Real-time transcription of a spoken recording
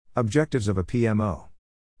Objectives of a PMO.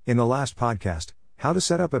 In the last podcast, How to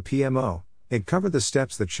Set Up a PMO, it covered the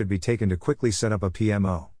steps that should be taken to quickly set up a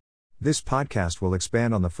PMO. This podcast will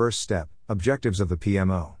expand on the first step, objectives of the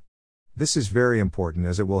PMO. This is very important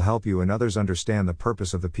as it will help you and others understand the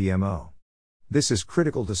purpose of the PMO. This is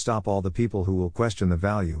critical to stop all the people who will question the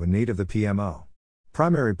value and need of the PMO.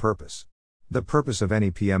 Primary purpose. The purpose of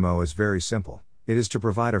any PMO is very simple. It is to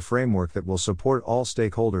provide a framework that will support all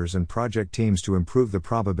stakeholders and project teams to improve the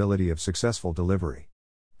probability of successful delivery.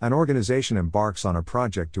 An organization embarks on a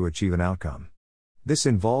project to achieve an outcome. This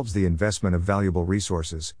involves the investment of valuable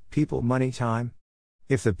resources, people, money, time.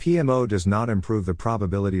 If the PMO does not improve the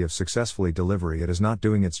probability of successfully delivery, it is not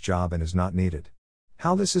doing its job and is not needed.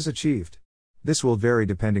 How this is achieved? This will vary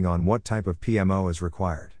depending on what type of PMO is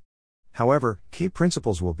required. However, key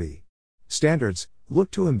principles will be standards. Look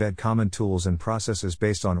to embed common tools and processes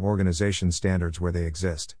based on organization standards where they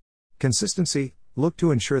exist. Consistency. Look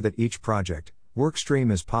to ensure that each project, work stream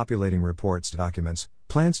is populating reports, documents,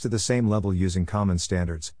 plans to the same level using common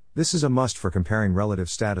standards. This is a must for comparing relative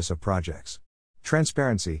status of projects.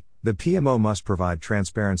 Transparency. The PMO must provide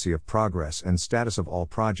transparency of progress and status of all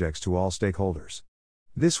projects to all stakeholders.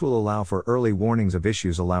 This will allow for early warnings of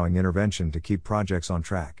issues, allowing intervention to keep projects on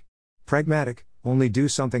track. Pragmatic. Only do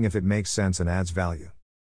something if it makes sense and adds value.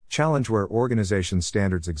 Challenge where organization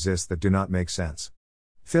standards exist that do not make sense.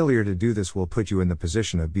 Failure to do this will put you in the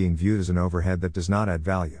position of being viewed as an overhead that does not add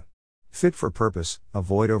value. Fit for purpose.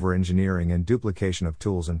 Avoid over-engineering and duplication of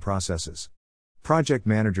tools and processes. Project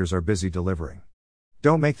managers are busy delivering.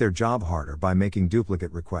 Don't make their job harder by making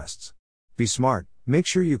duplicate requests. Be smart. Make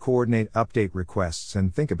sure you coordinate update requests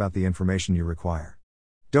and think about the information you require.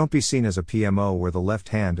 Don't be seen as a PMO where the left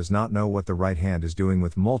hand does not know what the right hand is doing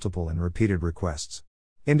with multiple and repeated requests.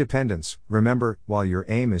 Independence. Remember, while your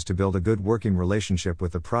aim is to build a good working relationship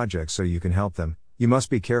with the project so you can help them, you must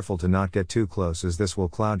be careful to not get too close, as this will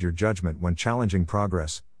cloud your judgment when challenging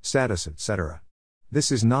progress, status, etc. This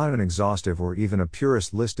is not an exhaustive or even a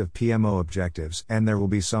purist list of PMO objectives, and there will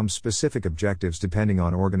be some specific objectives depending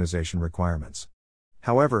on organization requirements.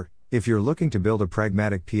 However, if you're looking to build a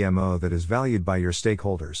pragmatic PMO that is valued by your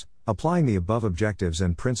stakeholders, applying the above objectives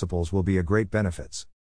and principles will be a great benefits.